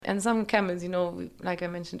And some camels, like I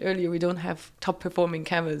mentioned earlier, we don't have top performing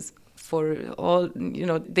camels for all,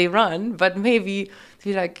 they run, but maybe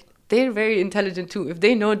they're very intelligent too. If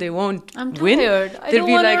they know they won't I'm win, tired. I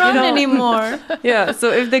don't want to run anymore. Yeah,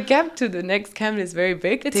 so if the gap to the next camel is very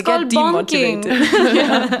big, it's they called get demotivated.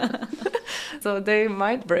 Yeah. So they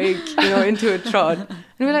might break, into a trot. And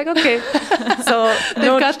we're like, okay. So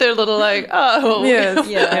they've got their little Yes.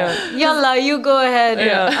 Yeah. Yalla, you go ahead.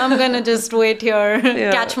 Yeah. I'm going to just wait here,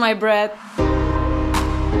 catch my breath.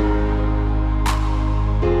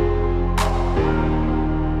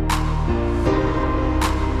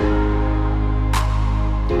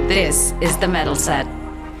 This is the Medal Set.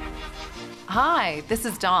 Hi, this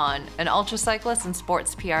is Dawn, an ultracyclist and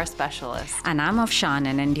sports PR specialist. And I'm Afshan,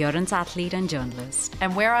 an endurance athlete and journalist.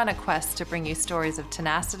 And we're on a quest to bring you stories of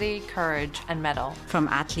tenacity, courage, and mettle. From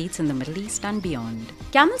athletes in the Middle East and beyond.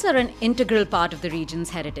 Camels are an integral part of the region's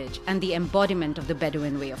heritage and the embodiment of the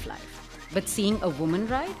Bedouin way of life. But seeing a woman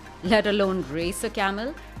ride, let alone race a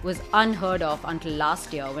camel, was unheard of until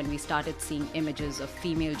last year when we started seeing images of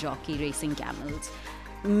female jockey racing camels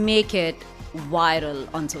make it viral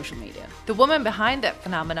on social media. The woman behind that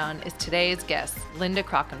phenomenon is today's guest, Linda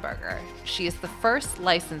Krockenberger. She is the first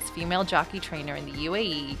licensed female jockey trainer in the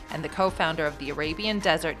UAE and the co-founder of the Arabian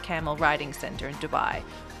Desert Camel Riding Center in Dubai,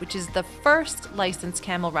 which is the first licensed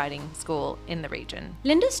camel riding school in the region.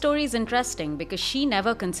 Linda's story is interesting because she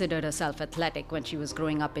never considered herself athletic when she was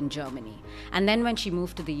growing up in Germany. And then when she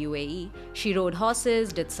moved to the UAE, she rode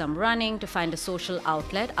horses, did some running to find a social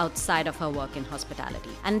outlet outside of her work in hospitality.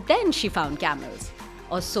 And then she found camels.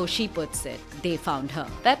 Or so she puts it, they found her.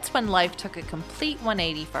 That's when life took a complete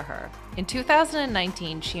 180 for her. In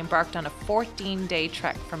 2019, she embarked on a 14-day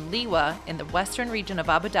trek from Liwa in the western region of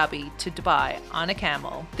Abu Dhabi to Dubai on a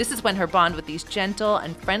camel. This is when her bond with these gentle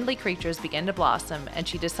and friendly creatures began to blossom, and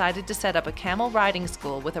she decided to set up a camel riding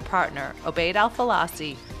school with her partner, Obaid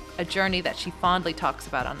Al-Falasi, a journey that she fondly talks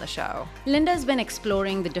about on the show. Linda has been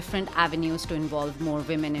exploring the different avenues to involve more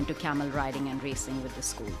women into camel riding and racing with the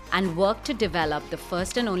school, and worked to develop the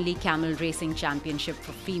first and only camel racing championship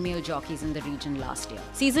for female jockeys in the region last year.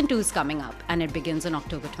 Season 2 is coming up, and it begins on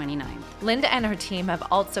October 29th. Linda and her team have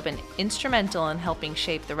also been instrumental in helping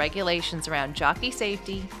shape the regulations around jockey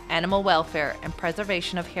safety, animal welfare, and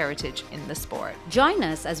preservation of heritage in the sport. Join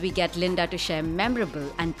us as we get Linda to share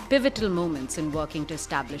memorable and pivotal moments in working to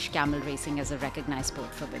establish camel racing as a recognized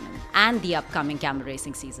sport for women and the upcoming camel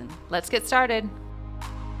racing season. Let's get started.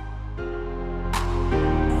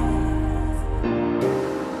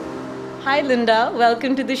 Hi, Linda.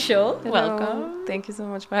 Welcome to the show. Hello. Welcome. Thank you so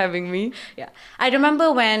much for having me. Yeah. I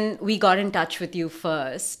remember when we got in touch with you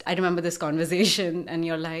first, I remember this conversation and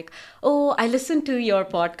you're like, oh, I listened to your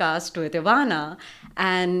podcast with Ivana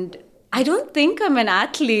and I don't think I'm an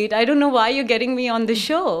athlete. I don't know why you're getting me on the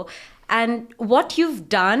show. And what you've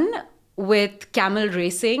done with camel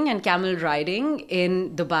racing and camel riding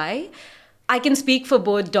in Dubai, I can speak for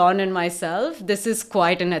both Dawn and myself. This is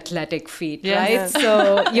quite an athletic feat, right?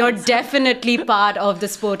 So you're definitely part of the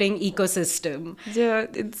sporting ecosystem. Yeah,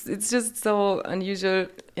 it's just so unusual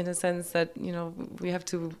in a sense that, we have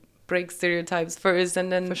to break stereotypes first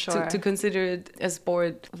and then to consider it a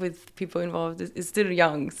sport with people involved is still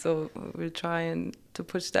young. So we'll try and to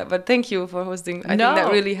push that. But thank you for hosting. I think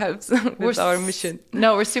that really helps with our mission.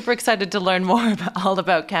 No, we're super excited to learn more all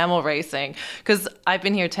about camel racing because I've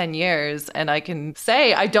been here 10 years and I can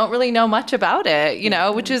say I don't really know much about it,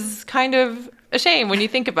 which is kind of a shame when you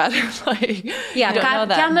think about it.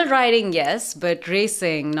 Camel riding, yes, but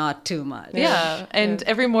racing, not too much. Yeah, and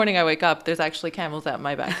every morning I wake up, there's actually camels out in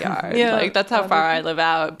my backyard. That's how far I live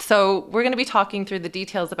out. So we're going to be talking through the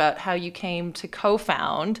details about how you came to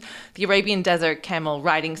co-found the Arabian Desert Camel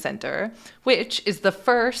Riding Center, which is the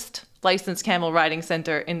first licensed camel riding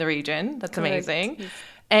center in the region. That's amazing. Yes.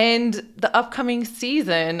 And the upcoming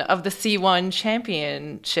season of the C1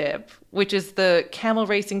 Championship, which is the camel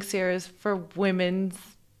racing series for women's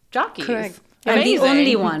jockeys. Correct. And the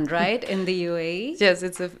only one, right, in the UAE? Yes,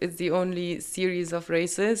 it's the only series of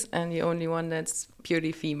races and the only one that's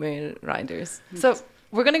purely female riders. So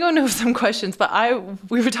we're going to go into some questions, but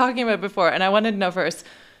we were talking about it before, and I wanted to know first,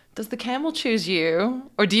 does the camel choose you,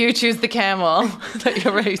 or do you choose the camel that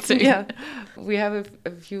you're racing? Yeah, we have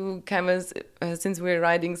a few camels. Since we're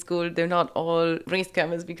riding school, they're not all race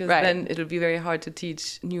camels because then it'll be very hard to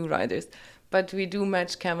teach new riders. But we do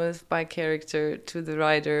match camels by character to the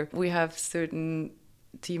rider. We have certain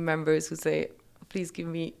team members who say, please give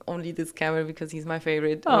me only this camel because he's my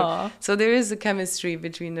favorite. So there is a chemistry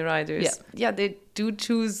between the riders. Yeah, they do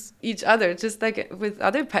choose each other, just like with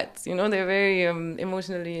other pets. They're very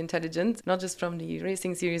emotionally intelligent, not just from the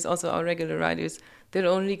racing series, also our regular riders. they'll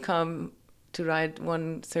only come to ride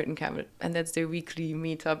one certain camel, and that's their weekly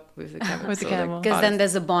meetup with the camel. With the camel. Because then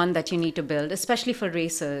there's a bond that you need to build, especially for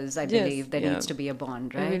racers, I believe. There needs to be a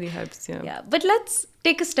bond, right? It really helps, Yeah, but let's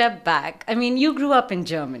take a step back. I mean, you grew up in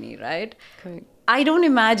Germany, right? Correct. I don't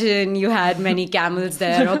imagine you had many camels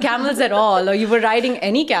there or camels at all, or you were riding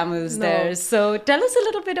any camels there. So tell us a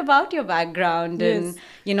little bit about your background and,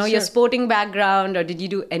 your sporting background, or did you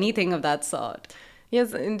do anything of that sort?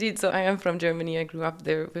 Yes, indeed. So I am from Germany. I grew up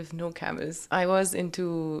there with no camels. I was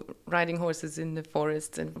into riding horses in the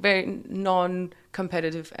forest and very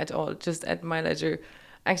non-competitive at all, just at my leisure.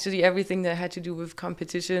 Actually, everything that had to do with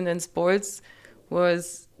competition and sports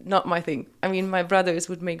was not my thing. I mean, my brothers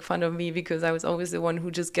would make fun of me because I was always the one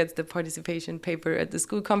who just gets the participation paper at the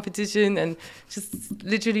school competition and just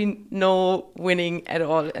literally no winning at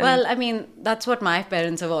all. And well, I mean, that's what my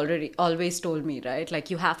parents have always told me, right? Like,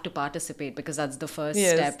 you have to participate because that's the first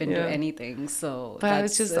step into anything. So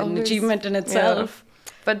that's just an achievement in itself. Yeah.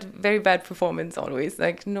 But very bad performance always.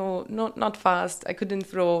 Like, not fast. I couldn't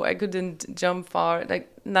throw. I couldn't jump far. Like,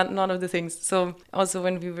 none of the things. So also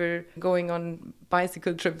when we were going on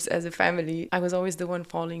bicycle trips as a family, I was always the one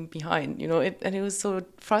falling behind, and it was so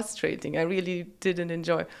frustrating. I really didn't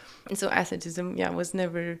enjoy. And so athleticism, was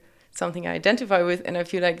never something I identify with. And I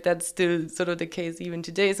feel like that's still sort of the case even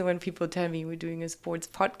today. So when people tell me we're doing a sports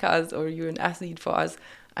podcast or you're an athlete for us,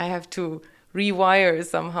 I have to rewire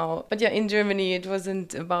somehow. But in Germany, it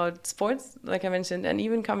wasn't about sports, like I mentioned, and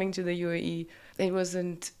even coming to the UAE, it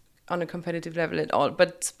wasn't on a competitive level at all.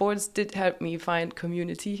 But sports did help me find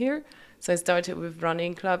community here. So I started with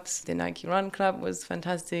running clubs. The Nike Run Club was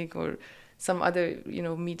fantastic, or some other,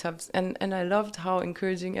 meetups. And I loved how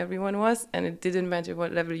encouraging everyone was. And it didn't matter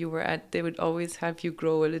what level you were at. They would always help you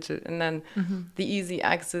grow a little. And then the easy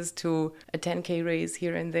access to a 10K race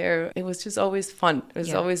here and there. It was just always fun. It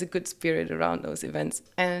was always a good spirit around those events.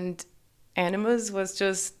 And animals was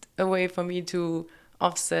just a way for me to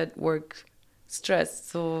offset work stress.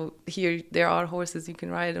 So here there are horses you can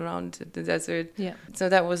ride around the desert. Yeah. So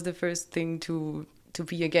that was the first thing to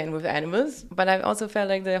be again with animals. But I also felt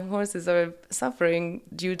like the horses are suffering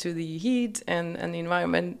due to the heat and the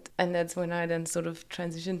environment. And that's when I then sort of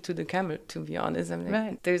transitioned to the camel, to be honest. I'm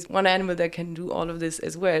like, there's one animal that can do all of this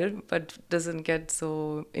as well, but doesn't get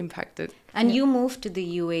so impacted. And you moved to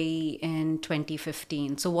the UAE in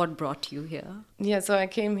 2015. So what brought you here? Yeah, so I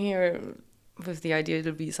came here with the idea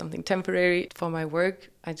it'll be something temporary for my work.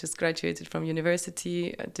 I just graduated from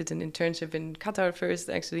university. I did an internship in Qatar first,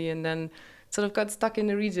 actually, and then sort of got stuck in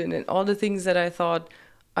the region, and all the things that I thought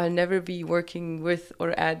I'll never be working with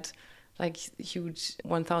or at, like huge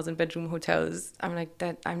 1,000 bedroom hotels. I'm like,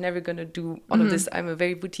 that I'm never going to do all of this. I'm a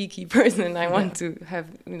very boutique-y person, and I want to have,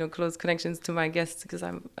 close connections to my guests because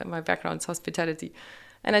my background's hospitality.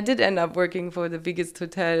 And I did end up working for the biggest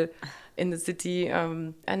hotel in the city.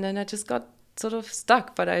 And then I just got sort of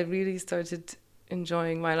stuck, but I really started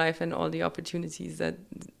enjoying my life and all the opportunities that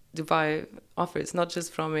Dubai offers, not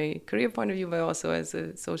just from a career point of view, but also as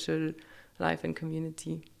a social life and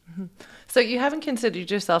community. Mm-hmm. So you haven't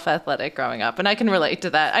considered yourself athletic growing up, and I can relate to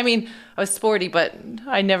that. I mean, I was sporty, but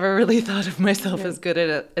I never really thought of myself as good at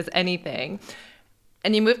it as anything.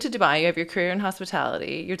 And you moved to Dubai, you have your career in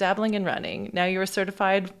hospitality, you're dabbling in running. Now you're a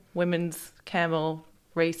certified women's camel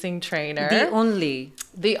racing trainer. The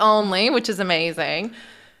only, which is amazing.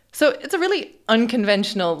 So it's a really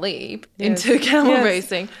unconventional leap into camel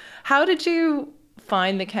racing. How did you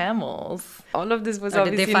find the camels? All of this was or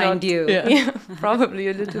obviously did they find you? Yeah, probably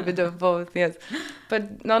a little bit of both, yes.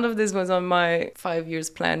 But none of this was on my 5 years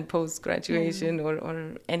plan post-graduation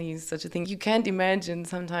or any such a thing. You can't imagine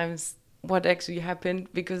sometimes what actually happened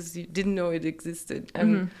because you didn't know it existed.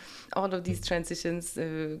 And all of these transitions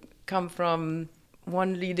come from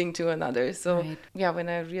one leading to another. So when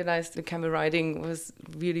I realized the camel riding was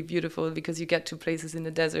really beautiful because you get to places in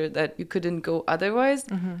the desert that you couldn't go otherwise,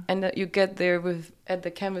 and that you get there at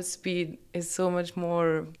the camel speed is so much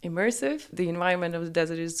more immersive. The environment of the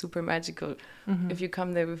desert is super magical. If you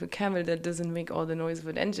come there with a camel that doesn't make all the noise of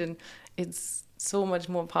an engine, it's so much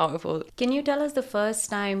more powerful. Can you tell us the first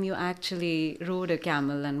time you actually rode a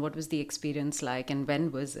camel and what was the experience like and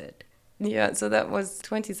when was it? Yeah, so that was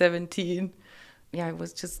 2017. Yeah, I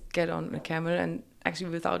was just get on a camel and actually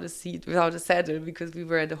without a seat, without a saddle, because we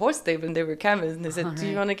were at the horse stable and there were camels. And they said, do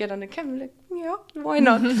you want to get on a camel? Like, yeah, why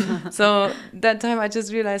not? So that time I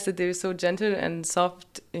just realized that they're so gentle and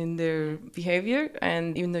soft in their behavior.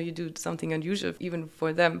 And even though you do something unusual, even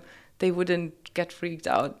for them, they wouldn't get freaked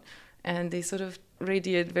out. And they sort of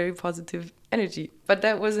radiate very positive energy. But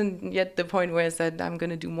that wasn't yet the point where I said, I'm going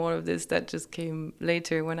to do more of this. That just came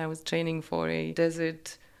later when I was training for a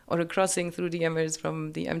desert or a crossing through the Emirates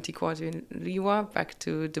from the empty quarter in Riwa back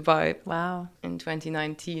to Dubai. Wow. In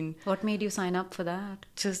 2019. What made you sign up for that?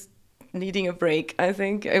 Just needing a break, I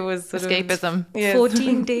think. It was sort escapism. Yes.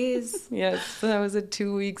 14 days. Yes, so that was a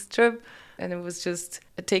 2-week trip. And it was just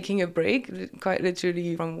taking a break, quite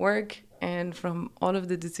literally, from work and from all of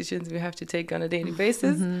the decisions we have to take on a daily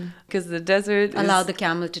basis. Because the desert Allow the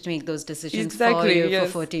camel to make those decisions for you for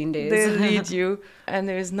 14 days. They lead you. And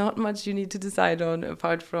there is not much you need to decide on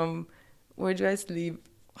apart from where do I sleep?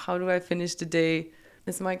 How do I finish the day?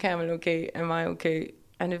 Is my camel okay? Am I okay?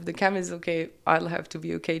 And if the camel is okay, I'll have to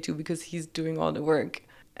be okay too because he's doing all the work.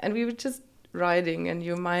 And we were just riding and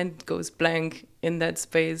your mind goes blank in that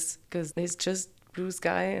space because there's just blue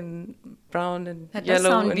sky and brown and that yellow. That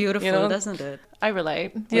does sound and, beautiful, doesn't it? I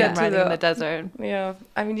relate. Yeah, riding in the desert. Yeah,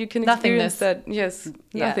 I mean, you can experience that. Yes,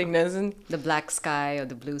 nothingness. And the black sky or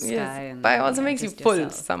the blue sky. Yes, and, but it also makes you full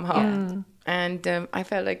yourself. Somehow. Yeah. And I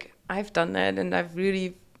felt like I've done that and I've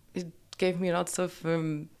really... gave me lots of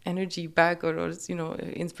energy back or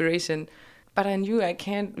inspiration. But I knew I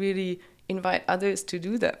can't really invite others to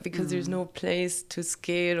do that because there's no place to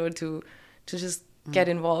scale or to just get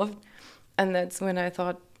involved. And that's when I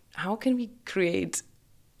thought, how can we create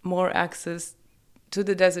more access to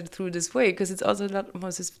the desert through this way? Because it's also a lot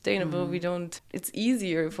more sustainable. It's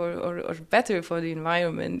easier or better for the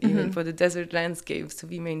environment, even for the desert landscapes to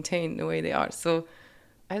be maintained the way they are. So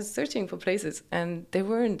I was searching for places and there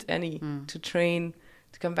weren't any to train,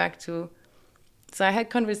 to come back to. So I had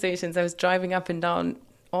conversations. I was driving up and down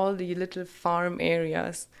all the little farm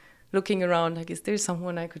areas, looking around, like, is there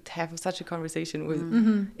someone I could have such a conversation with?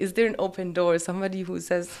 Is there an open door, somebody who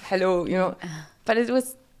says hello, But it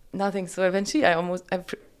was nothing. So eventually I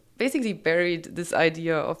basically buried this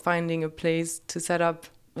idea of finding a place to set up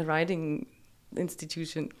a riding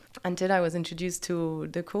institution until I was introduced to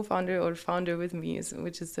the co-founder or founder with me,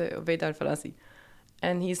 which is Obeid Al-Farasi.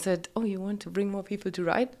 And he said, oh, you want to bring more people to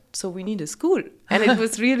ride? So we need a school. And it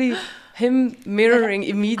was really him mirroring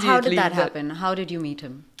immediately. How did that happen? How did you meet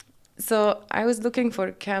him? So I was looking for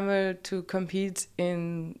a camel to compete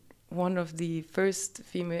in one of the first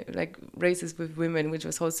female races with women, which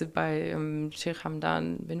was hosted by Sheikh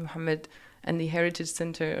Hamdan bin Mohammed and the Heritage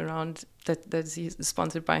Center around that's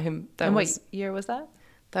sponsored by him. And what year was that?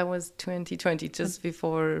 That was 2020, just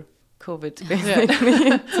before COVID,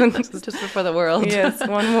 basically. Just before the world. Yes,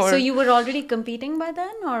 one more. So you were already competing by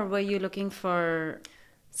then, or were you looking for...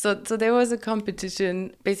 So there was a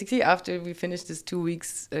competition. Basically, after we finished this 2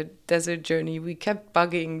 weeks desert journey, we kept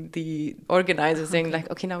bugging the organizers, saying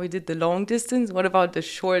okay, now we did the long distance. What about the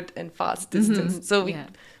short and fast distance? So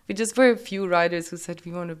we just were a few riders who said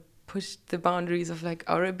we want to push the boundaries of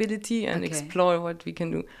our ability and explore what we can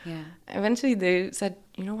do. Yeah. Eventually, they said,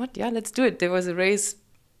 you know what? Yeah, let's do it. There was a race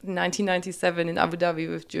in 1997 in Abu Dhabi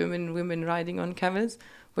with German women riding on camels,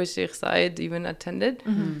 where Sheikh Zayed even attended.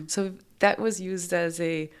 So that was used as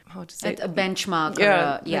a benchmark.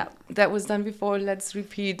 That was done before. Let's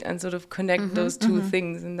repeat and sort of connect those two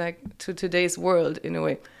things and to today's world in a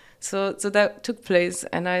way. So that took place,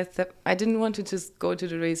 and I didn't want to just go to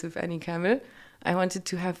the race with any camel. I wanted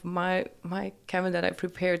to have my camel that I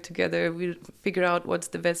prepared together. We'll figure out what's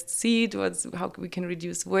the best seed, how we can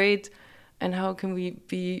reduce weight, and how can we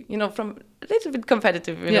be, from a little bit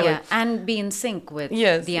competitive in a way. And be in sync with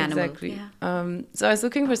the animal. Exactly. So I was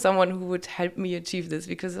looking for someone who would help me achieve this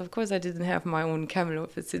because, of course, I didn't have my own camel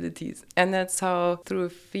facilities. And that's how, through a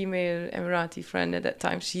female Emirati friend at that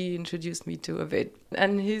time, she introduced me to Obeid.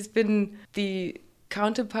 And he's been the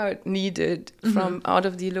counterpart needed from out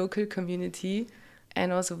of the local community,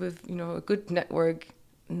 and also with a good network,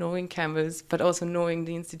 knowing camels, but also knowing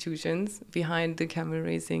the institutions behind the camel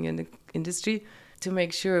racing and the industry, to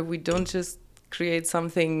make sure we don't just create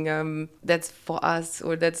something that's for us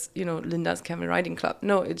or that's Linda's Camel Riding Club.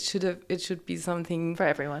 No, it should be something for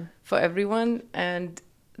everyone, and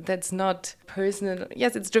that's not personal.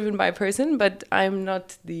 Yes, it's driven by a person, but I'm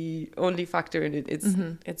not the only factor in it.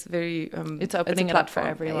 It's very it's opening it up for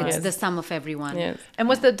everyone. It's the sum of everyone. Yes. And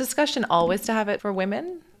was the discussion always to have it for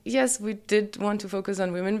women? Yes, we did want to focus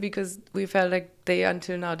on women because we felt like they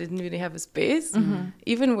until now didn't really have a space.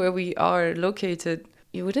 Even where we are located,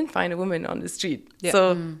 you wouldn't find a woman on the street. Yeah.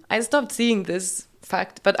 So I stopped seeing this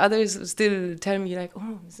fact, but others still tell me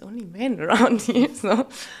oh, there's only men around here. So,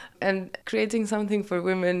 and creating something for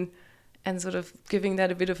women and sort of giving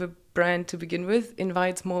that a bit of a brand to begin with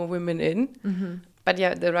invites more women in. But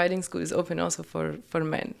yeah, the riding school is open also for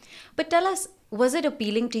men. But tell us, was it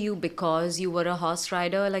appealing to you because you were a horse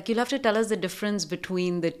rider? You'll have to tell us the difference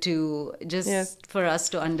between the two, just for us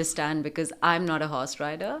to understand, because I'm not a horse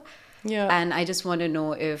rider. Yeah. And I just want to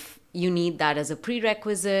know if you need that as a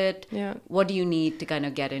prerequisite? Yeah. What do you need to kind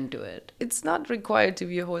of get into it? It's not required to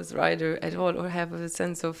be a horse rider at all or have a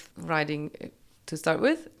sense of riding to start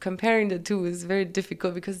with. Comparing the two is very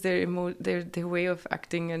difficult because their way of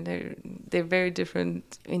acting and they're very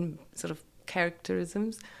different in sort of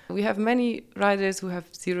characterisms. We have many riders who have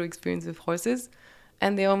zero experience with horses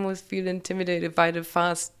and they almost feel intimidated by the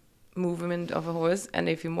fast movement of a horse and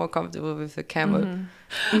they feel more comfortable with a camel.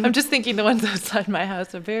 Mm-hmm. I'm just thinking the ones outside my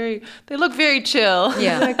house they look very chill.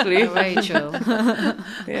 Yeah, exactly. Very chill.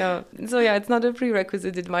 Yeah. So yeah, it's not a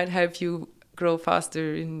prerequisite. It might help you grow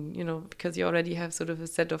faster because you already have sort of a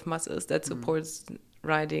set of muscles that supports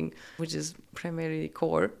riding, which is primarily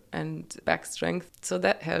core and back strength. So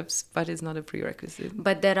that helps, but it's not a prerequisite.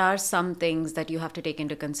 But there are some things that you have to take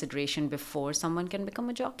into consideration before someone can become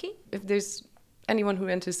a jockey? If there's anyone who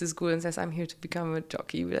enters the school and says, I'm here to become a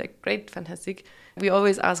jockey, we're like, great, fantastic. We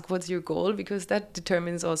always ask, what's your goal? Because that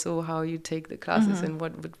determines also how you take the classes and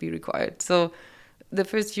what would be required. So the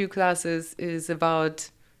first few classes is about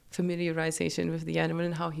familiarization with the animal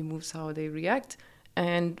and how he moves, how they react.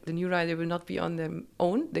 And the new rider will not be on their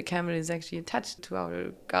own. The camel is actually attached to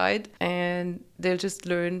our guide and they'll just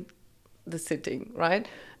learn the sitting, right?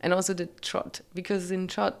 And also the trot. Because in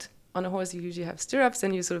trot, on a horse, you usually have stirrups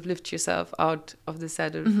and you sort of lift yourself out of the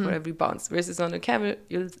saddle for every bounce. Versus on a camel,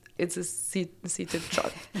 it's a seated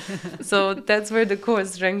trot. So that's where the core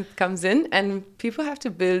strength comes in. And people have to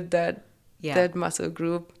build that muscle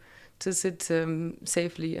group to sit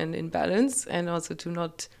safely and in balance and also to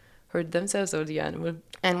not hurt themselves or the animal.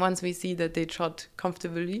 And once we see that they trot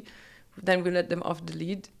comfortably, then we let them off the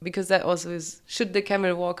lead. Because that also is, should the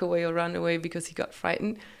camel walk away or run away because he got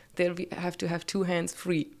frightened, they'll have to have two hands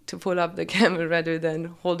free to pull up the camel rather than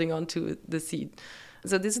holding on to the seat.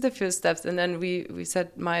 So this is the first steps. And then we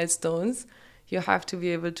set milestones. You have to be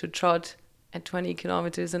able to trot at 20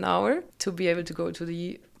 kilometers an hour to be able to go to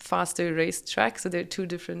the faster race track. So there are two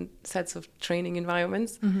different sets of training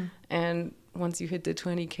environments. And once you hit the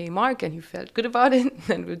 20K mark and you felt good about it,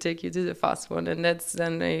 then we'll take you to the fast one. And that's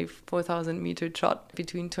then a 4,000 meter trot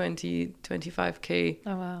between 20,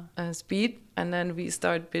 25K speed. And then we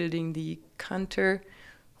start building the canter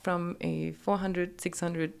from a 400,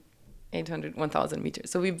 600, 800, 1,000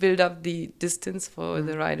 meters. So we build up the distance for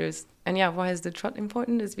the riders. And yeah, why is the trot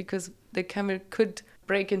important? Is because the camel could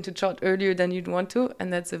break into trot earlier than you'd want to.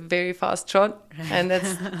 And that's a very fast trot. And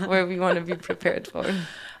that's where we want to be prepared for.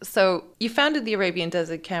 So you founded the Arabian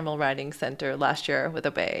Desert Camel Riding Center last year with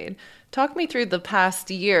Obaid. Talk me through the past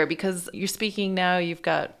year, because you're speaking now, you've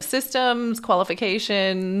got systems,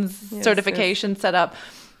 qualifications, certifications set up.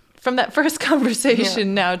 From that first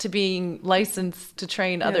conversation now to being licensed to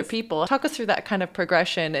train other people. Talk us through that kind of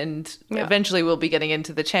progression, and eventually we'll be getting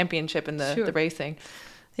into the championship and the racing.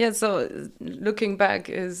 Yeah, so looking back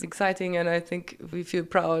is exciting, and I think we feel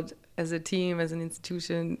proud as a team, as an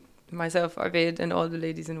institution, myself, Arvid, and all the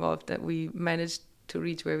ladies involved, that we managed to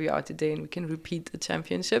reach where we are today and we can repeat the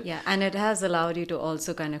championship. Yeah, and it has allowed you to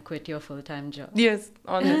also kind of quit your full-time job. Yes,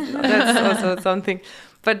 honestly, that's also something.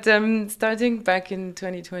 But starting back in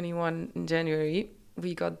 2021 in January,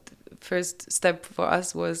 we got first step for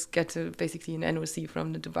us was get basically an NOC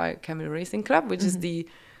from the Dubai Camel Racing Club, which is the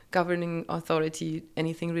governing authority,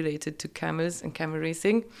 anything related to camels and camel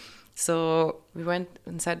racing. So we went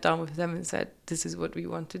and sat down with them and said, this is what we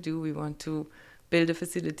want to do. We want to build a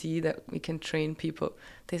facility that we can train people.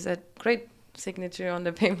 They said, great, signature on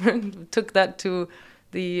the paper. We took that to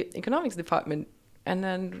the economics department. And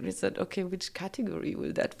then we said, okay, which category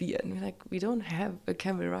will that be? And we're like, we don't have a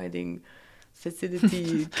camel riding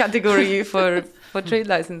facility category for trade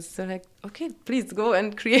license. So like, okay, please go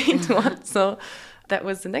and create one. So that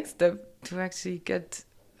was the next step, to actually get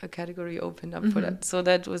a category opened up for that. So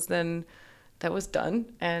that was done.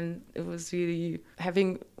 And it was really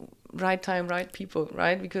having right time, right people,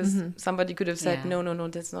 right? Because somebody could have said, no,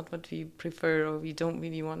 that's not what we prefer, or we don't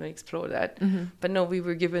really want to explore that. But no, we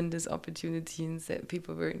were given this opportunity, and said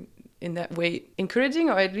people were in that way encouraging,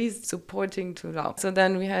 or at least supporting to allow. So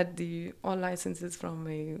then we had all licenses from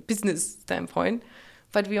a business standpoint,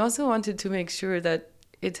 but we also wanted to make sure that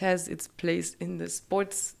it has its place in the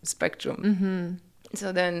sports spectrum.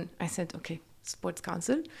 So then I said, okay, Sports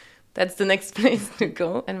Council, that's the next place to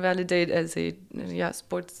go and validate as a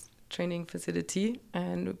sports training facility,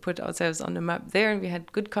 and we put ourselves on the map there, and we had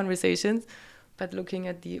good conversations. But looking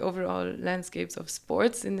at the overall landscapes of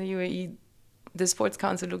sports in the UAE, the Sports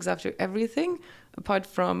Council looks after everything apart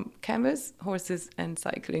from camels, horses and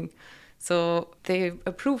cycling. So they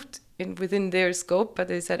approved within their scope, but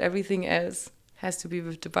they said everything else has to be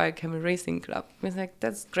with Dubai Camel Racing Club. I was like,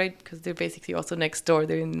 that's great, because they're basically also next door.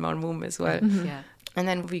 They're in Marmoum as well. And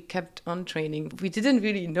then we kept on training. We didn't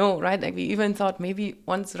really know, right? Like we even thought maybe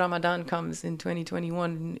once Ramadan comes in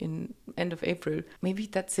 2021, in end of April, maybe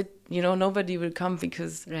that's it. Nobody will come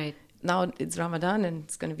because now it's Ramadan and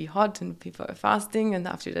it's going to be hot and people are fasting. And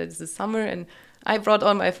after that it's the summer. And I brought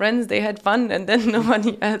all my friends. They had fun. And then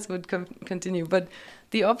nobody else would continue. But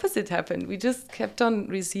the opposite happened. We just kept on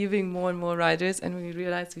receiving more and more riders, and we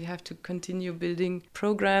realized we have to continue building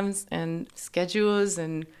programs and schedules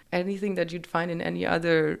and anything that you'd find in any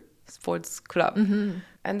other sports club. Mm-hmm.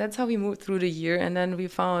 And that's how we moved through the year. And then we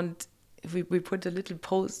found, we put a little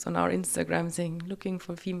post on our Instagram saying, looking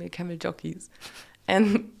for female camel jockeys.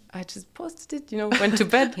 And I just posted it, went to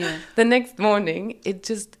bed. The next morning, it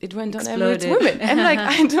went on Emirates Women. And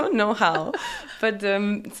I don't know how, but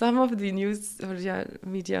some of the news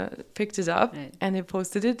media picked it up and they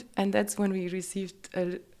posted it. And that's when we received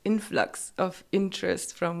an influx of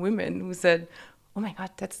interest from women who said, oh my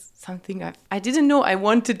God, that's something I didn't know I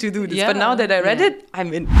wanted to do this. But now that I read it,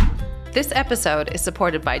 I'm in. This episode is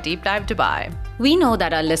supported by Deep Dive Dubai. We know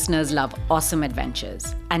that our listeners love awesome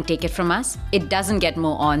adventures. And take it from us, it doesn't get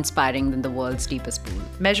more awe-inspiring than the world's deepest pool.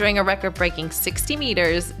 Measuring a record-breaking 60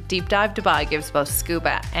 meters, Deep Dive Dubai gives both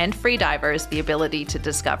scuba and free divers the ability to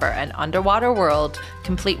discover an underwater world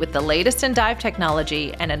complete with the latest in dive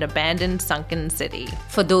technology and an abandoned sunken city.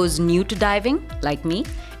 For those new to diving, like me,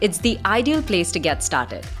 it's the ideal place to get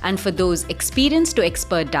started. And for those experienced to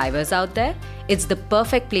expert divers out there, it's the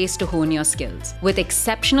perfect place to hone your skills with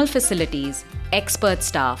exceptional facilities, expert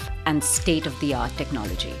staff, and state-of-the-art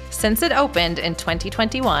technology. Since it opened in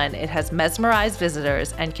 2021, it has mesmerized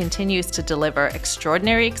visitors and continues to deliver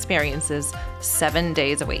extraordinary experiences 7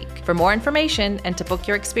 days a week. For more information and to book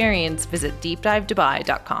your experience, visit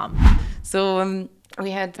deepdivedubai.com. So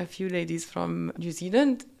we had a few ladies from New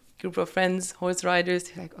Zealand, group of friends, horse riders.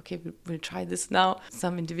 They're like, okay, we'll try this now.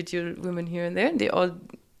 Some individual women here and there, and they all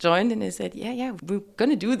joined and they said, yeah, we're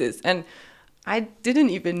gonna do this. And I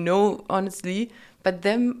didn't even know, honestly, but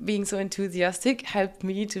them being so enthusiastic helped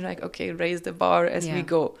me to raise the bar as we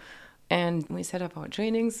go. And we set up our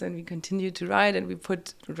trainings and we continued to ride, and we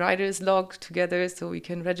put riders log together so we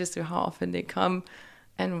can register how often they come.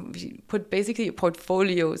 And we put basically a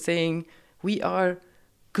portfolio saying we are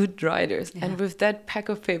good riders. Yeah. And with that pack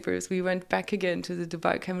of papers, we went back again to the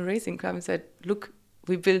Dubai Camel Racing Club and said, look,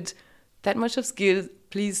 we built that much of skills,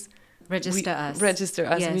 please register us.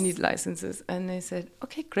 Yes. We need licenses. And they said,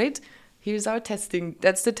 okay, great. Here's our testing.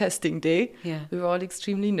 That's the testing day. Yeah. We were all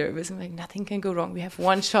extremely nervous. I'm like, nothing can go wrong. We have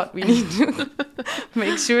one shot. We need to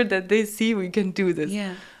make sure that they see we can do this.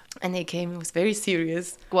 Yeah. And they came, it was very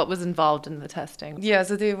serious. What was involved in the testing? Yeah,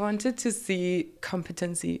 so they wanted to see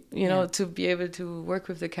competency, to be able to work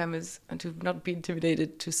with the camels and to not be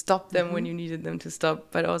intimidated, to stop them when you needed them to stop,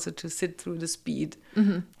 but also to sit through the speed.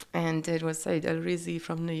 Mm-hmm. And it was Said Al-Rizi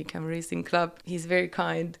from the Camel Racing Club. He's very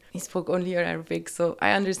kind. He spoke only Arabic, so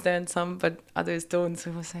I understand some, but others don't.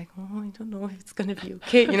 So I was like, I don't know if it's going to be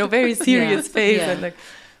okay. Very serious face. Yeah. And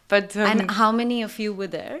and how many of you were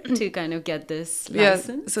there to kind of get this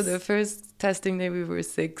license? Yeah, so the first testing day we were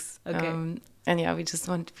 6. Okay. And we just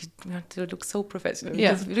want to look so professional.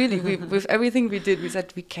 Yeah. Because really, with everything we did, we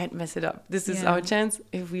said we can't mess it up. This is our chance.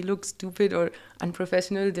 If we look stupid or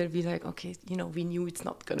unprofessional, they'll be like, okay, we knew it's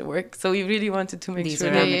not going to work. So we really wanted to make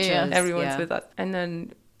sure that everyone's with us. And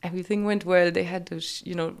then everything went well. They had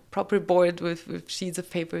a proper board with sheets of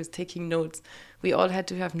papers taking notes. We all had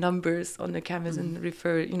to have numbers on the camels and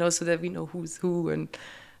refer, so that we know who's who. And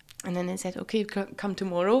then they said, okay, come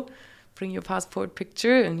tomorrow, bring your passport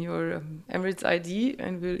picture and your Emirates ID,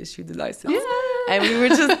 and we'll issue the license. Yeah. And we were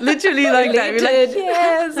just literally like that. We were like,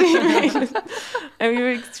 yes, we made it. And we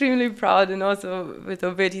were extremely proud. And also with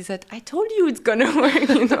Obed, he said, I told you it's going to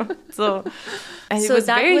work, So, and it was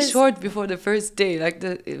very short before the first day,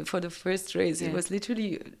 for the first race. Yeah. It was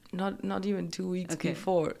literally not even 2 weeks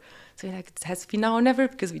before. So it has to be now or never,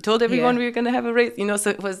 because we told everyone we were going to have a race, so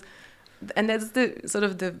it was, and that's the sort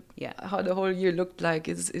of how the whole year looked like.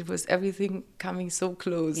 It was everything coming so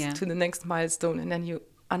close to the next milestone, and then you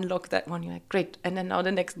unlock that one, you're like, great, and then now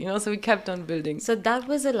the next, so we kept on building. So that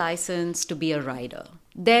was a license to be a rider.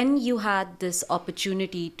 Then you had this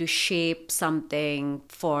opportunity to shape something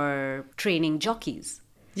for training jockeys.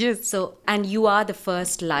 Yes. So, and you are the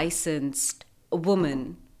first licensed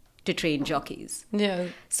woman to train jockeys. Yeah.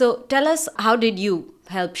 So tell us, how did you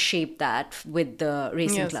help shape that with the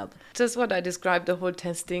racing club? Just what I described, the whole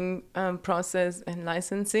testing process and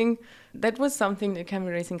licensing. That was something the Camel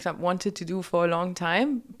Racing Club wanted to do for a long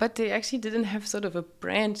time, but they actually didn't have sort of a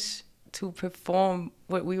branch to perform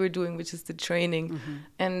what we were doing, which is the training. Mm-hmm.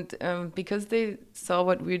 And because they saw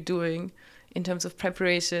what we're doing in terms of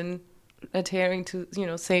preparation, adhering to,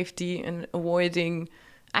 safety and avoiding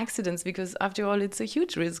accidents, because after all, it's a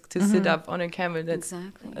huge risk to sit up on a camel that's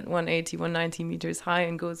at 180, 190 meters high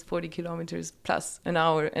and goes 40 kilometers plus an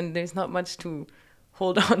hour, and there's not much to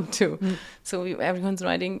hold on to. So everyone's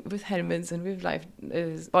riding with helmets and with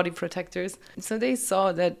body protectors. So they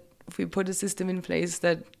saw that if we put a system in place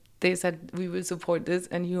that they said, we will support this,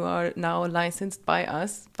 and you are now licensed by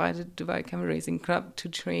us, by the Dubai Camel Racing Club, to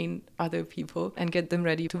train other people and get them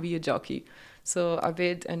ready to be a jockey. So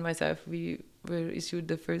Abed and myself, we were issued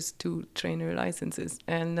the first 2 trainer licenses.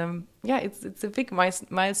 And it's a big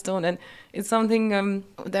milestone, and it's something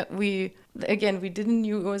that we didn't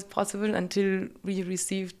know it was possible until we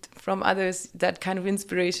received from others that kind of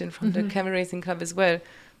inspiration from the Camel Racing Club as well.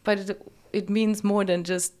 But it means more than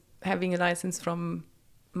just having a license from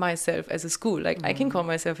myself as a school. Like I can call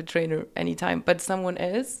myself a trainer anytime, but someone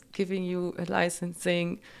else giving you a license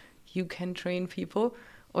saying you can train people,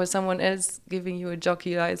 or someone else giving you a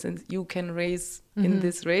jockey license, you can race in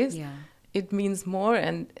this race, it means more.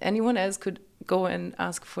 And anyone else could go and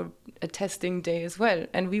ask for a testing day as well,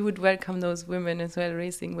 and we would welcome those women as well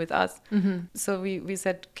racing with us. So we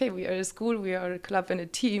said, okay, we are a school, we are a club and a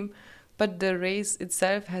team, but the race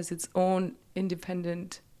itself has its own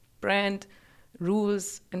independent brand,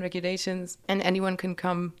 rules and regulations, and anyone can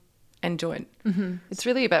come and join. It's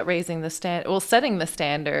really about raising the setting the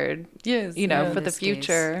standard, for the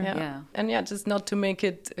future. And just not to make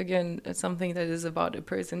it, again, something that is about a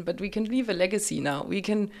person, but we can leave a legacy now.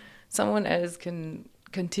 Someone else can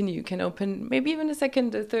continue, can open maybe even a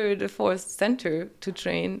second, a third, a fourth center to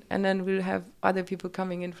train, and then we'll have other people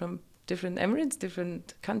coming in from different emirates,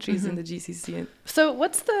 different countries in the GCC. So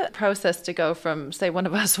what's the process to go from, say, one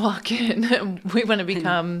of us walk in and we want to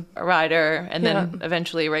become a rider and then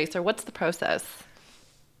eventually a racer? What's the process?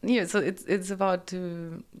 Yeah, so it's about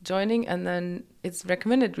joining, and then it's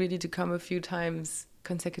recommended really to come a few times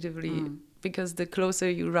consecutively, because the closer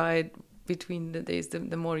you ride between the days,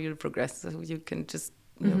 the more you'll progress. So you can just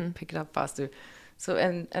pick it up faster. So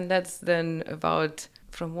and that's then about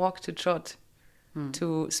from walk to trot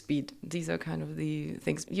to speed. These are kind of the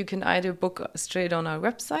things. You can either book straight on our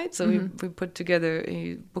website. So we put together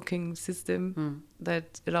a booking system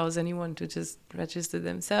that allows anyone to just register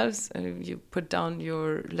themselves. You put down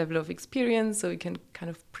your level of experience, so we can kind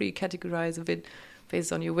of pre-categorize a bit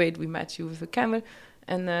based on your weight. We match you with a camel,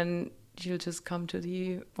 and then you just come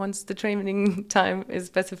to once the training time is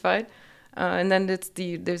specified. And then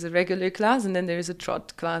there's a regular class, and then there's a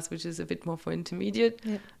trot class, which is a bit more for intermediate.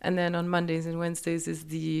 Yeah. And then on Mondays and Wednesdays is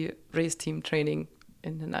the race team training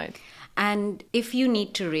in the night. And if you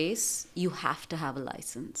need to race, you have to have a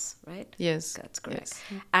license, right? Yes. That's correct.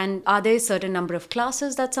 Yes. And are there a certain number of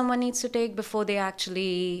classes that someone needs to take before they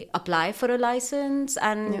actually apply for a license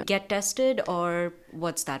and get tested, or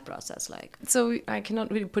what's that process like? So I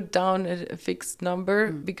cannot really put down a fixed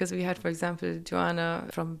number because we had, for example, Joanna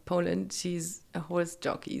from Poland. She's a horse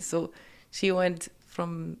jockey. So she went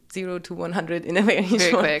from 0 to 100 in a very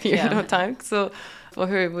short period of time. So for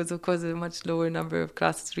her, it was, of course, a much lower number of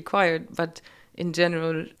classes required. But in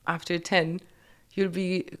general, after 10, you'll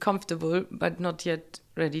be comfortable, but not yet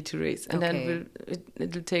ready to race. And then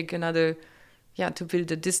it'll take another, to build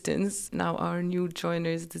a distance. Now our new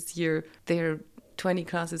joiners this year, they're 20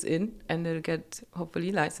 classes in, and they'll get,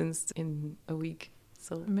 hopefully, licensed in a week.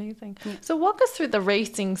 So amazing. Yeah. So walk us through the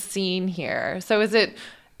racing scene here. So is it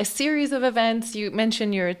a series of events? You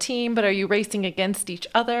mentioned you're a team, but are you racing against each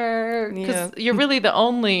other? Because you're really the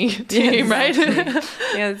only team, right?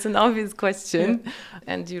 Yeah, it's an obvious question. Yeah.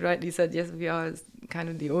 And you rightly said, yes, we are kind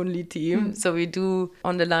of the only team. So we do,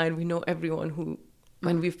 on the line, we know everyone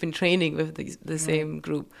when we've been training with the same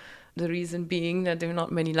group. The reason being that there are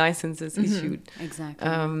not many licenses issued. Exactly.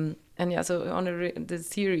 So on the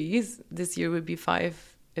series, this year will be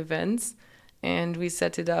 5 events. And we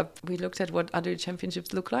set it up. We looked at what other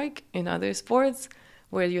championships look like in other sports,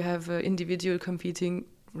 where you have an individual competing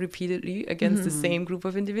repeatedly against the same group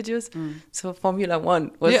of individuals. So Formula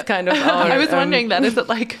One was kind of our... I was wondering that. Is it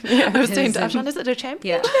like... I was saying to Afshan, is it a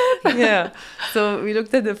championship? Yeah. So we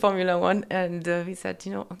looked at the Formula One, and we said,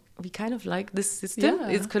 we kind of like this system. Yeah.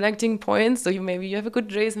 It's collecting points. So maybe you have a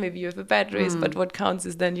good race, maybe you have a bad race, but what counts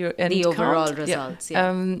is then your end count. The overall results,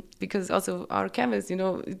 because also our camels,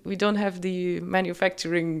 we don't have the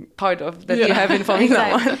manufacturing part of that you have in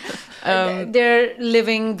Formula One. They're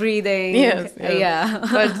living, breathing. Yes. Yeah.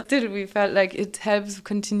 But still, we felt like it helps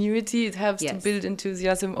continuity. It helps Yes. to build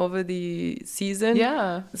enthusiasm over the season.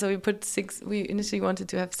 Yeah. So we put 6. We initially wanted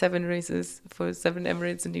to have 7 races for 7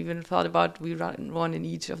 Emirates, and even thought about we run one in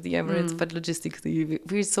each of the Emirates. But logistically,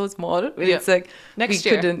 we're so small. It's like Next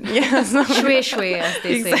we year. couldn't. Yeah. So Shwe shwe, as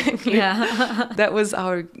they say. Exactly. Yeah. that was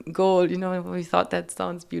our goal. We thought that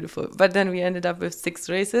sounds beautiful. But then we ended up with 6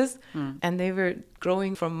 races, and they were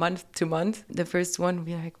growing from month to month. The first one,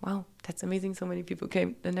 we were like, wow, that's amazing. So many people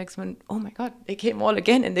came. The next one, oh my God, they came all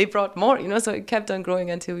again, and they brought more. So it kept on growing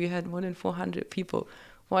until we had more than 400 people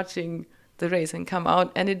watching the race and come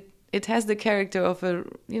out. And it has the character of a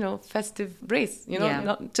festive race.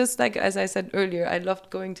 Not just like, as I said earlier, I loved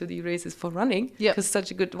going to the races for running because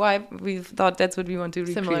such a good vibe. We thought that's what we want to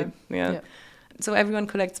recreate. Similar. Yeah. So everyone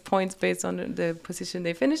collects points based on the position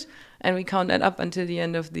they finish, and we count that up until the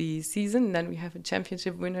end of the season. And then we have a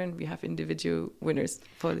championship winner, and we have individual winners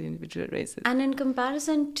for the individual races. And in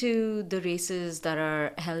comparison to the races that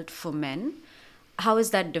are held for men, how is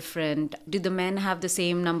that different? Do the men have the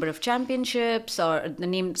same number of championships or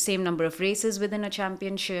the same number of races within a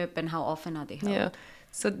championship, and how often are they held? Yeah.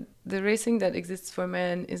 So the racing that exists for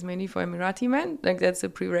men is mainly for Emirati men. Like that's a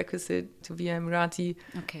prerequisite to be Emirati.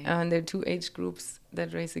 Okay. And there are 2 age groups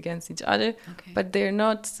that race against each other. Okay. But they're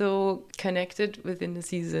not so connected within the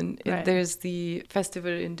season. Right. There's the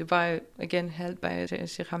festival in Dubai, again held by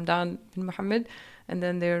Sheikh Hamdan bin Mohammed. And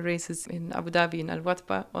then there are races in Abu Dhabi, in Al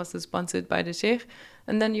Watba, also sponsored by the Sheikh.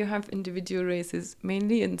 And then you have individual races,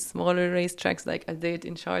 mainly in smaller racetracks like Al Dayt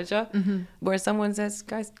in Sharjah, where someone says,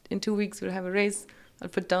 guys, in 2 weeks we'll have a race. I'll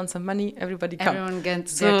put down some money, everybody come. Everyone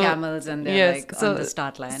gets their camels and they're on the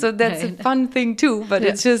start line. So that's a fun thing too, but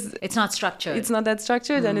it's just... It's not structured. It's not that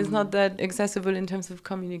structured and it's not that accessible in terms of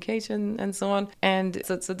communication and so on. And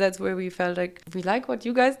so that's where we felt like, we like what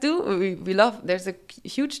you guys do. We love... There's a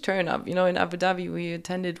huge turn up. In Abu Dhabi, we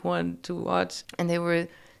attended one to watch, and there were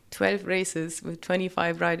 12 races with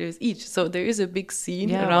 25 riders each. So there is a big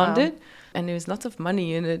scene around it, and there's lots of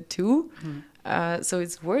money in it too. So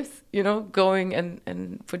it's worth, going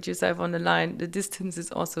and put yourself on the line. The distance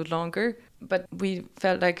is also longer, but we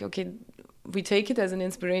felt like, okay, we take it as an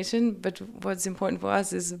inspiration, but what's important for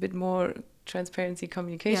us is a bit more transparency,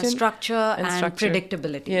 communication. Structure and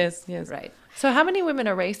predictability. Yes. Right. So how many women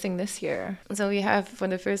are racing this year? So we have, for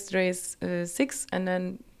the first race, 6, and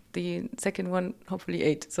then the second one, hopefully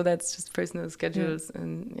 8. So that's just personal schedules.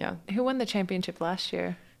 And Who won the championship last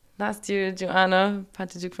year? Last year, Joanna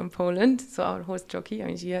Patyjuk from Poland, so our horse jockey.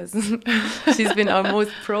 She's been our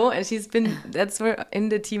most pro, and that's where in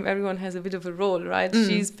the team everyone has a bit of a role, right?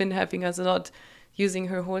 She's been helping us a lot, using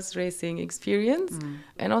her horse racing experience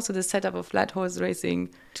and also the setup of flat horse racing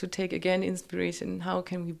to take, again, inspiration. How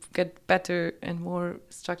can we get better and more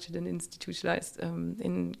structured and institutionalized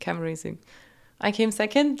in camel racing? I came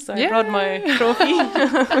second, so I brought my trophy.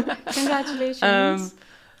 Congratulations.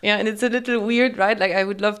 And it's a little weird, right? Like, I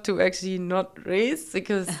would love to actually not race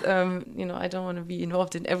because, I don't want to be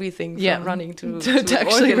involved in everything from running to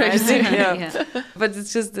actually racing. But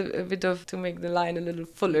it's just a bit of to make the line a little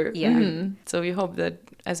fuller. Yeah. Mm-hmm. So we hope that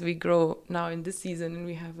as we grow now in this season, and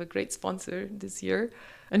we have a great sponsor this year.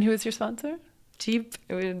 And who is your sponsor? Jeep,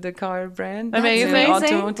 with the car brand. Amazing.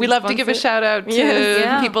 We love to give a shout out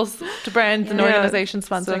to people, to brands and organizations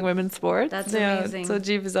sponsoring women's sports. That's amazing. So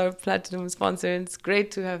Jeep is our platinum sponsor. It's great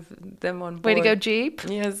to have them on board. Way to go, Jeep.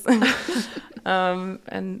 Yes.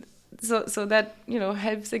 And so that,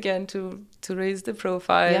 helps again to raise the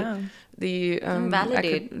profile. Yeah. And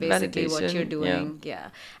validate basically what you're doing. Yeah.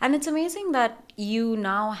 And it's amazing that you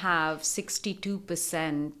now have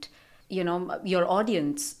 62%. Your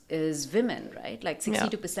audience is women, right? Like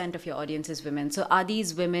 62% of your audience is women. So are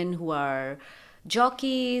these women who are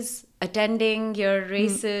jockeys, attending your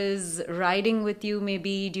races, riding with you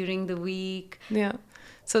maybe during the week? Yeah.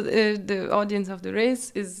 So the audience of the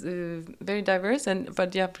race is very diverse,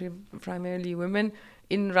 but primarily women.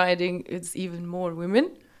 In riding, it's even more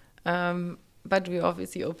women. But we're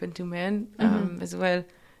obviously open to men as well.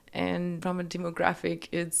 And from a demographic,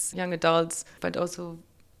 it's young adults, but also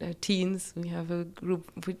teens. We have a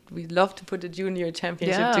group. We love to put a junior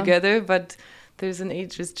championship together, but there's an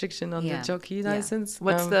age restriction on the jockey license.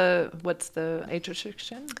 What's the age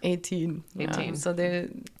restriction? 18. 18. So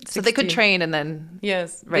they could train and then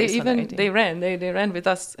race. They ran with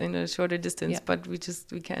us in a shorter distance, but we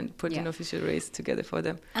can't put an official race together for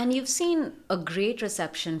them. And you've seen a great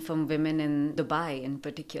reception from women in Dubai in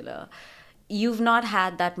particular. You've not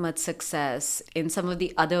had that much success in some of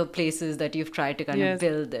the other places that you've tried to kind of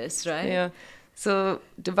build this, right? Yeah. So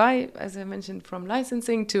Dubai, as I mentioned, from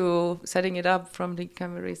licensing to setting it up, from the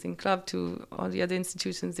Camel Racing Club to all the other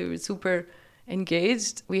institutions, they were super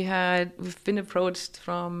engaged. We've been approached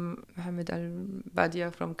from Mohammed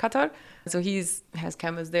Al-Badia from Qatar. So he has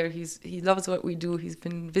camels there. He loves what we do. He's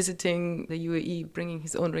been visiting the UAE, bringing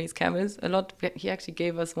his own race camels a lot. He actually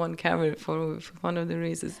gave us one camel for one of the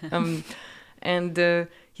races. And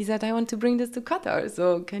he said, I want to bring this to Qatar.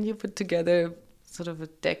 So can you put together sort of a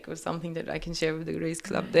deck or something that I can share with the race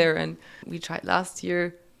club there? And we tried last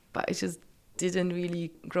year, but it just didn't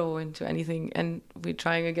really grow into anything. And we're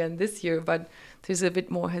trying again this year, but there's a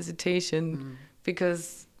bit more hesitation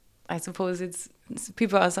because I suppose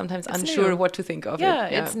people are sometimes unsure new. What to think of yeah,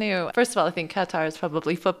 it. Yeah, it's new. First of all, I think Qatar is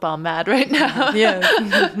probably football mad right now. Yeah.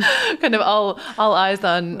 Kind of all eyes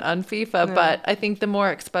on FIFA. Yeah. But I think the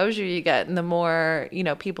more exposure you get and the more,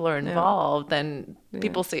 people are involved, then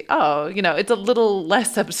people say, it's a little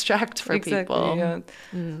less abstract for people. Yeah.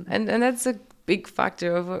 And that's a big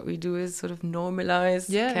factor of what we do is sort of normalize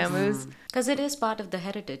camels. Because it is part of the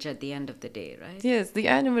heritage at the end of the day, right? Yes, the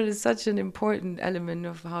animal is such an important element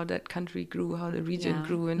of how that country grew, how the region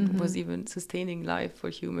grew, and was even sustaining life for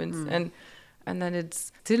humans. And then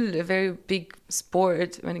it's still a very big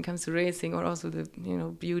sport when it comes to racing, or also the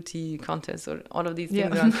beauty contests or all of these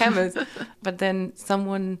things around camels. But then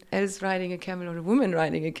someone else riding a camel or a woman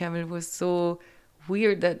riding a camel was so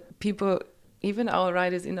weird that people, even our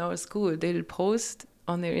riders in our school, they'll post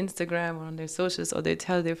on their Instagram or on their socials, or they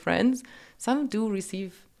tell their friends. Some do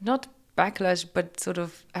receive not backlash, but sort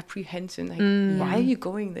of apprehension. Like, why are you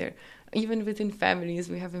going there? Even within families,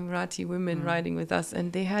 we have Emirati women riding with us,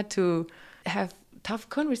 and they had to have tough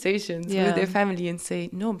conversations with their family and say,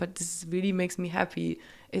 no, but this really makes me happy.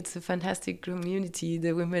 It's a fantastic community.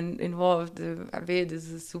 The women involved, Aved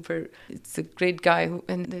it's a great guy,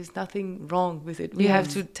 and there's nothing wrong with it. We have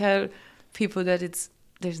to tell people that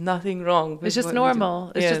there's nothing wrong with it's just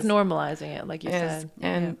normal. It's just normalizing it, like you said.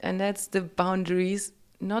 And that's the boundaries,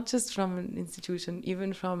 not just from an institution,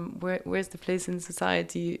 even from where's the place in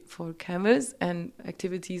society for camels and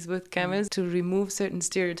activities with camels, to remove certain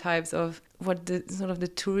stereotypes of what the sort of the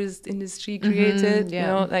tourist industry created,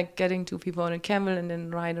 like getting two people on a camel and then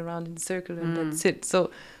ride around in a circle and that's it.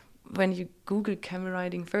 So when you Google camel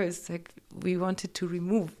riding first, like, we wanted to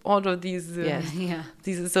remove all of these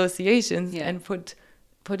these associations and put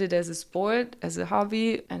it as a sport, as a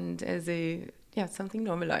hobby, and as something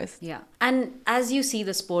normalized. Yeah. And as you see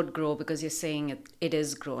the sport grow, because you're saying it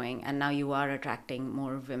is growing, and now you are attracting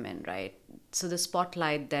more women, right? So the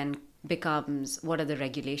spotlight then becomes, what are the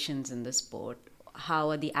regulations in the sport? How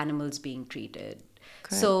are the animals being treated?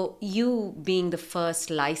 Correct. So you, being the first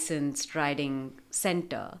licensed riding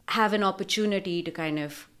center, have an opportunity to kind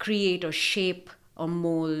of create or shape or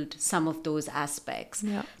mold some of those aspects.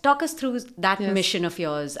 Yeah. Talk us through that mission of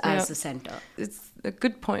yours as a center. It's a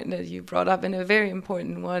good point that you brought up, and a very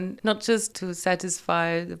important one, not just to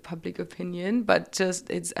satisfy the public opinion, but just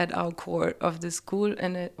it's at our core of the school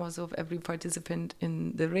and also of every participant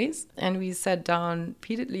in the race. And we sat down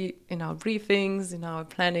repeatedly in our briefings, in our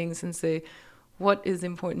plannings, and say, what is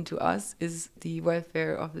important to us is the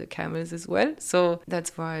welfare of the camels as well. So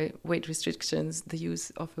that's why weight restrictions, the use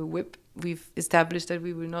of a whip. We've established that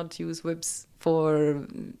we will not use whips for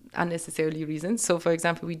unnecessary reasons. So, for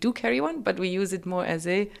example, we do carry one, but we use it more as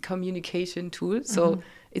a communication tool. So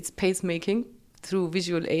it's pacemaking through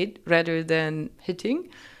visual aid rather than hitting.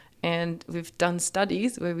 And we've done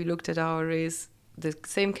studies where we looked at our race, the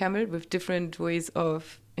same camel with different ways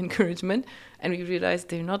of encouragement, and we realized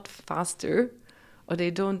they're not faster or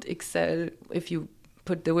they don't excel if you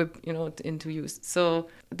put the whip, into use. So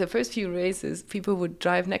the first few races, people would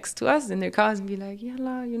drive next to us in their cars and be like,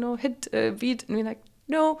 yalla, hit a beat. And we're like,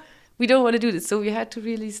 no, we don't want to do this. So we had to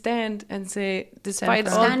really stand and say,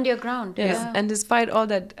 stand your ground. Yes. Yeah. And despite all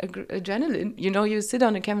that adrenaline, you sit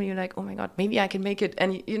on a camel, you're like, oh my God, maybe I can make it.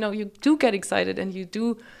 And, you do get excited and you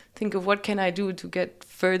do think of what can I do to get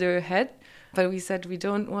further ahead. But we said we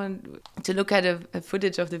don't want to look at a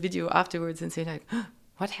footage of the video afterwards and say like, oh,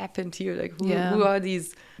 what happened here? Like, who are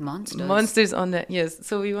these monsters on that? Yes.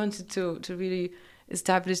 So we wanted to really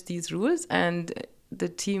establish these rules, and the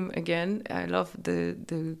team, again, I love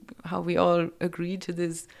the how we all agree to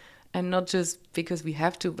this, and not just because we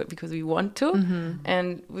have to, but because we want to.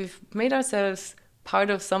 And we've made ourselves part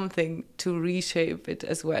of something to reshape it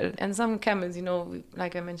as well. And some camels,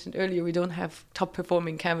 like I mentioned earlier, we don't have top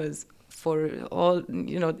performing camels for all,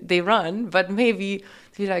 they run, but maybe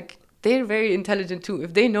they're very intelligent too.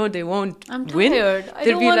 If they know they won't win, I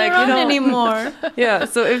don't want to run anymore. Yeah,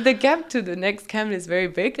 so if the gap to the next camel is very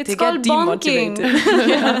big, they get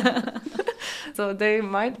demotivated. so they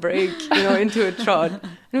might break, into a trot.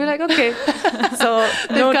 And we're like, okay. So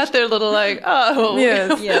they've got their little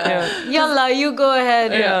yes, yeah. Yalla, you go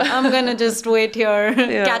ahead. Yeah. I'm gonna just wait here,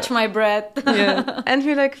 catch my breath. Yeah. And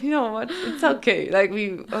we're like, you know what? It's okay. Like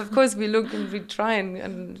we look and we try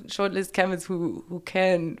and shortlist camels who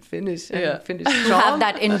can finish and finish strong. Who have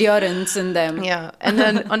that endurance in them. Yeah. And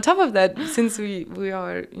then on top of that, since we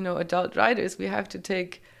are, adult riders, we have to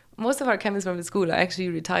take. Most of our camels from the school are actually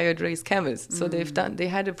retired race camels. So they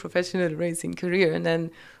had a professional racing career, and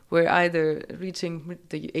then were either reaching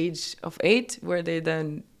the age of 8, where they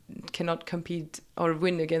then cannot compete or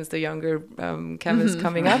win against the younger camels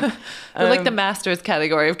coming up. They're like the masters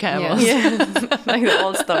category of camels. Yeah, like the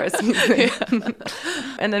all-stars.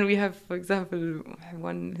 And then we have, for example,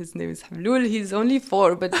 one, his name is Hamlul. He's only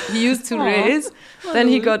 4, but he used to race. Then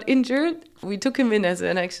he got injured. We took him in as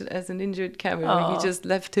an injured camel. We just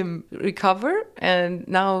left him recover, and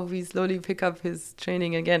now we slowly pick up his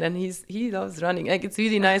training again. And he loves running. Like, it's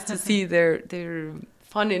really nice to see their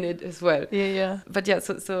fun in it as well. Yeah. But yeah,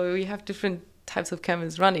 so we have different types of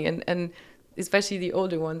camels running, and especially the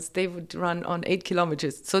older ones, they would run on 8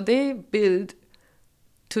 kilometers. So they build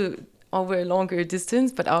to over a longer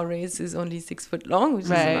distance, but our race is only 6 foot long, which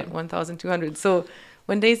is about 1,200. So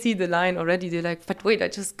when they see the line already, they're like, but wait, I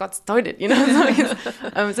just got started,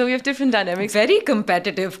 So we have different dynamics. Very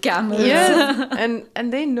competitive camels. Yes,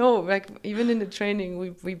 and they know, like, even in the training,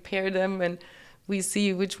 we pair them and we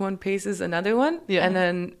see which one paces another one. Yeah. And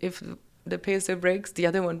then if the pacer breaks, the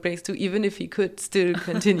other one breaks too, even if he could still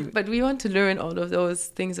continue. But we want to learn all of those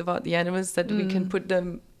things about the animals that we can put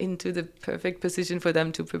them into the perfect position for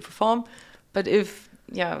them to perform. But if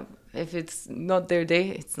it's not their day,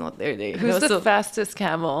 it's not their day. Who's the fastest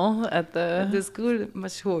camel at the school?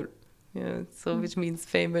 Mashhur. Yeah, so which means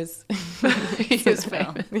famous. He is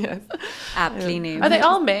famous. Yes. Aptly named. Are they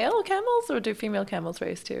all male camels, or do female camels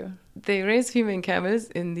race too? They race female camels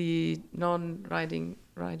in the non-riding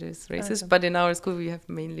riders races, but in our school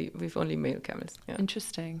we've only male camels. Yeah.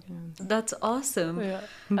 Interesting. Yeah. That's awesome. Yeah.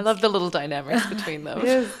 I love the little dynamics between them.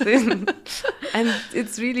 Yes, and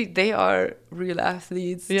it's really, they are real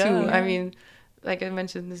athletes too. Yeah. I mean, like I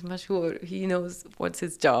mentioned, this Mashhur, he knows what's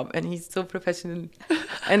his job, and he's so professional,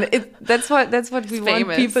 and that's what we want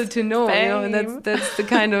people to know. And that's the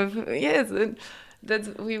kind of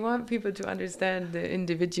we want people to understand the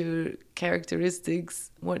individual characteristics,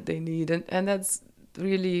 what they need, and that's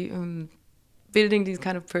really building these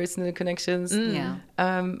kind of personal connections.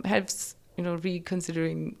 Helps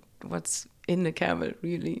reconsidering what's in the camel,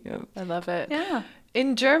 really. I love it. Yeah.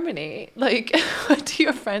 In Germany, like, what do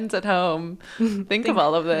your friends at home think of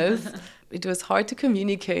all of this? It was hard to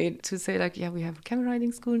communicate, to say like, yeah, we have a camel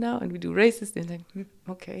riding school now and we do races. They're like,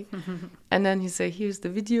 okay. And then you say, here's the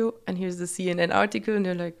video and here's the CNN article. And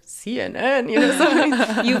they're like, CNN?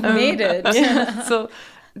 So you've made it. Yeah. So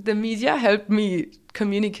the media helped me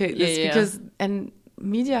communicate this because, and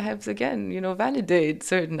media helps again, validate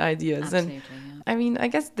certain ideas. Absolutely, and I mean, I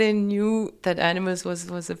guess they knew that animals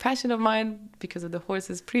was a passion of mine because of the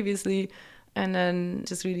horses previously. And then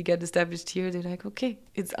just really get established here. They're like, okay,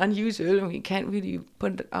 it's unusual and we can't really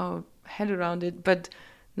put our head around it. But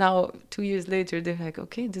now, 2 years later, they're like,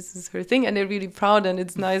 okay, this is her thing. And they're really proud. And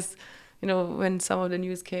it's nice, when some of the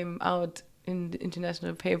news came out in the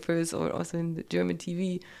international papers or also in the German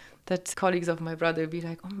TV, that colleagues of my brother be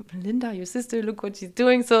like, oh, Linda, your sister, look what she's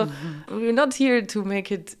doing. So we're not here to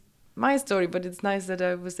make it my story, but it's nice that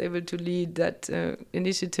I was able to lead that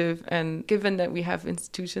initiative. And given that we have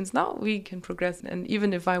institutions now, we can progress. And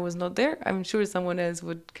even if I was not there, I'm sure someone else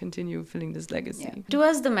would continue filling this legacy. Yeah. To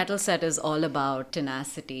us, the metal set is all about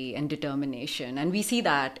tenacity and determination. And we see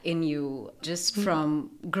that in you just from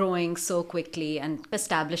growing so quickly and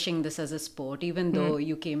establishing this as a sport, even though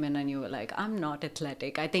you came in and you were like, I'm not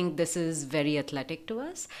athletic. I think this is very athletic to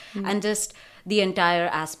us. And just the entire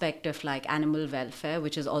aspect of like animal welfare,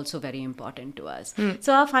 which is also very important to us.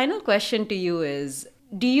 So our final question to you is,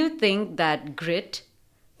 do you think that grit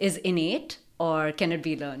is innate or can it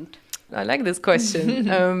be learned? I like this question.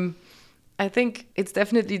 I think it's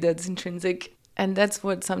definitely that's intrinsic, and that's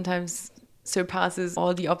what sometimes surpasses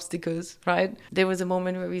all the obstacles, right? There was a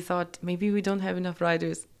moment where we thought maybe we don't have enough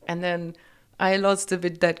riders, and then I lost a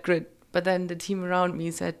bit that grit, but then the team around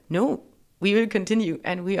me said, no, we will continue,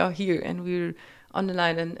 and we are here, and we're on the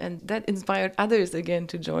line, and that inspired others again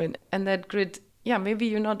to join. And that grit, maybe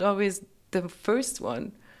you're not always the first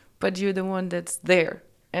one, but you're the one that's there.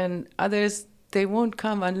 And others, they won't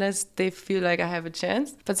come unless they feel like I have a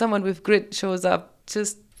chance. But someone with grit shows up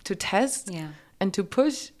just to test and to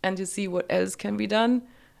push and to see what else can be done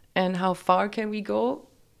and how far can we go.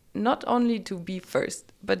 not only to be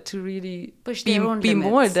first, but to really push be their own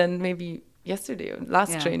more than maybe yesterday or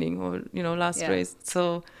last training or last race.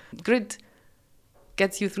 So grit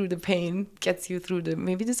gets you through the pain, gets you through the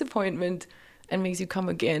maybe disappointment, and makes you come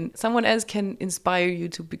again. Someone else can inspire you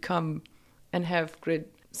to become and have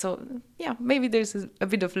grit. So maybe there's a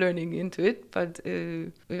bit of learning into it, but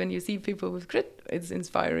when you see people with grit, it's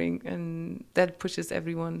inspiring, and that pushes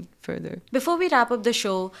everyone further. Before we wrap up the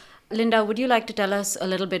show, Linda, would you like to tell us a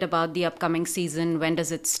little bit about the upcoming season? When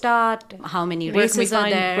does it start? How many races are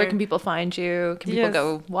there? Where can people find you? Can people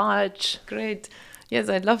go watch? Great. Yes,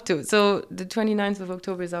 I'd love to. So the 29th of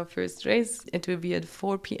October is our first race. It will be at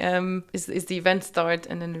 4 p.m. is the event start,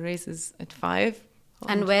 and then the race is at 5.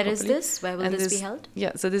 And where is this? Where will this be held?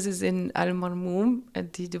 Yeah, so this is in Al Marmoum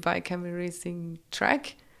at the Dubai Camel Racing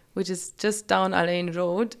track, which is just down Al Ain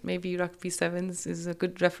Road. Maybe Rugby Sevens is a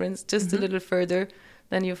good reference. Just a little further,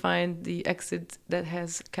 then you find the exit that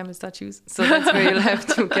has camel statues. So that's where you'll have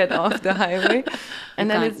to get off the highway. And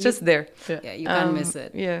then it's just there. Yeah, you can't miss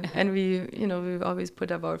it. Yeah, and we always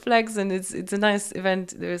put up our flags, and it's a nice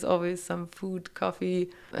event. There's always some food, coffee,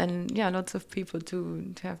 and lots of people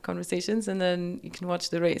to have conversations, and then you can watch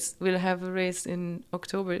the race. We'll have a race in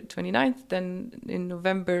October 29th, then in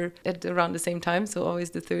November at around the same time, so always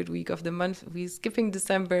the third week of the month. We're skipping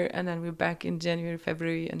December, and then we're back in January,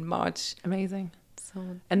 February, and March. Amazing.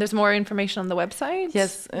 And there's more information on the website?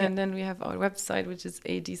 Yes, and then we have our website, which is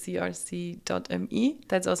adcrc.me.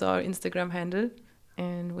 That's also our Instagram handle,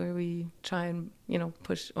 and where we try and,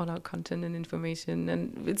 push all our content and information.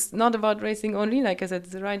 And it's not about racing only. Like I said,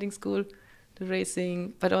 it's a riding school, the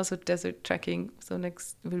racing, but also desert trekking. So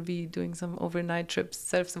next we'll be doing some overnight trips,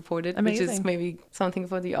 self-supported, which is maybe something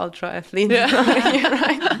for the ultra athletes. Yeah.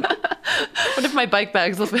 Right? What if my bike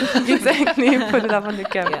bags will fit? Exactly, put it up on the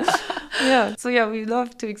camera. So we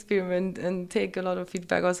love to experiment and take a lot of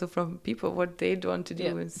feedback also from people, what they want to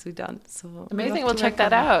do in Sudan. So amazing, we'll check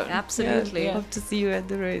that out. Absolutely. Hope to see you at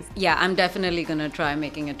the race. Yeah, I'm definitely going to try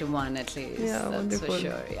making it to one at least. Yeah, that's wonderful. for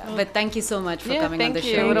sure. Yeah. But thank you so much for coming on the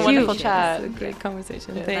show. What a wonderful chat. It's a great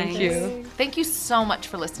conversation. Thank you. Thank you so much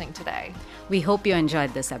for listening today. We hope you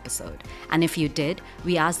enjoyed this episode. And if you did,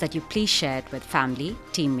 we ask that you please share it with family,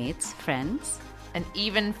 teammates, friends, and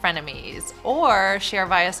even frenemies, or share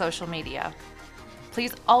via social media.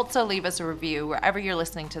 Please also leave us a review wherever you're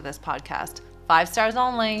listening to this podcast. 5 stars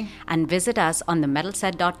only. And visit us on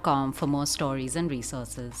themedalset.com for more stories and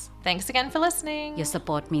resources. Thanks again for listening. Your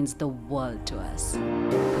support means the world to us.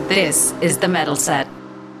 This is The Medal Set.